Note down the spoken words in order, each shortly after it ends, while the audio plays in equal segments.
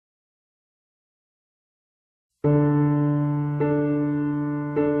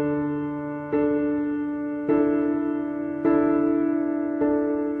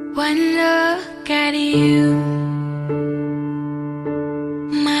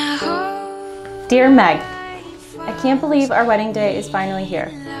Dear Meg, I can't believe our wedding day is finally here.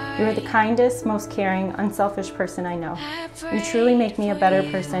 You are the kindest, most caring, unselfish person I know. You truly make me a better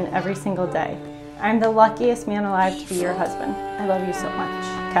person every single day. I'm the luckiest man alive to be your husband. I love you so much.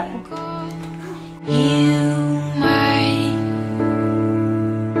 Kevin.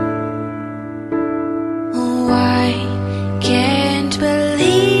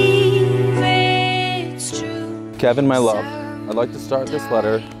 Kevin, my love, I'd like to start this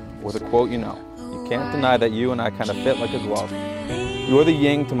letter with a quote you know. You can't deny that you and I kind of fit like a glove. You are the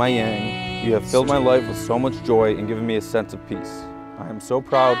yin to my yang. You have filled my life with so much joy and given me a sense of peace. I am so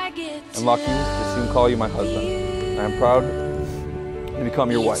proud and lucky to soon call you my husband. I am proud to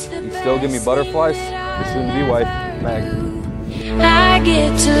become your wife. You still give me butterflies, your soon-to-be wife, Meg. I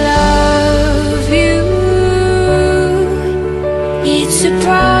get to love you. It's a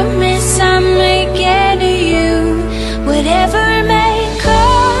promise I'm making to you. Whatever may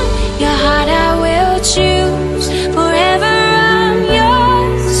come, your heart I will choose. Forever I'm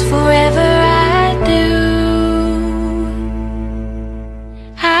yours, forever I do.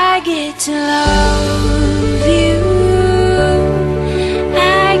 I get to love you.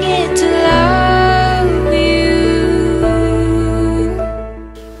 I get to love you.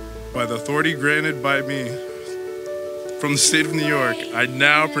 By the authority granted by me from the state of New York, I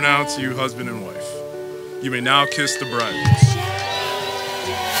now pronounce you husband and wife. You may now kiss the bride.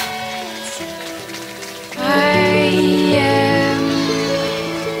 I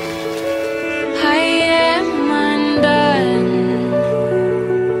am undone,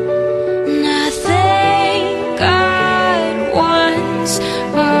 and I thank God once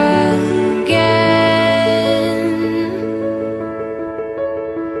again.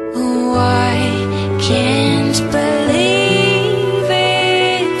 Oh, I can't believe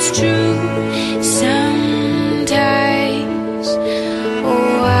it's true sometimes.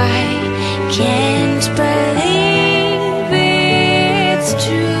 Oh, I can't believe it's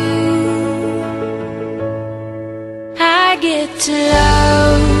true. I get to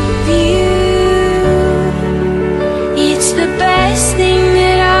love you. It's the best thing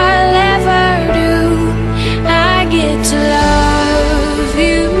that I'll ever do. I get to love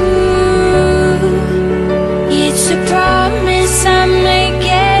you. It's a promise I'm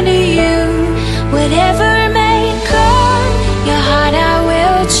making to you. Whatever may come, your heart I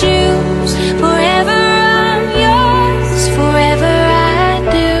will choose. Forever I'm yours, forever I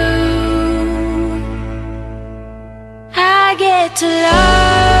do. I get to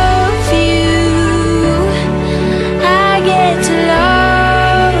love you. I get to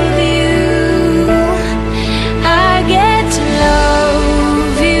love you. I get to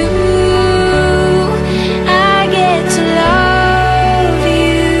love you. I get to love you.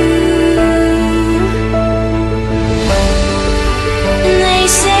 And they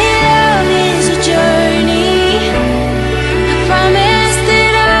say love is a journey. I promise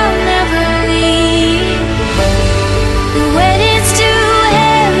that I'll never leave. But when it's too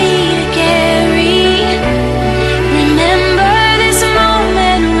heavy to carry, remember this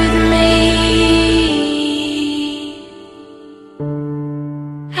moment with me.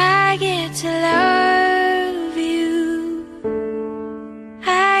 I get to love you. I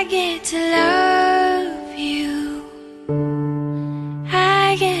get to love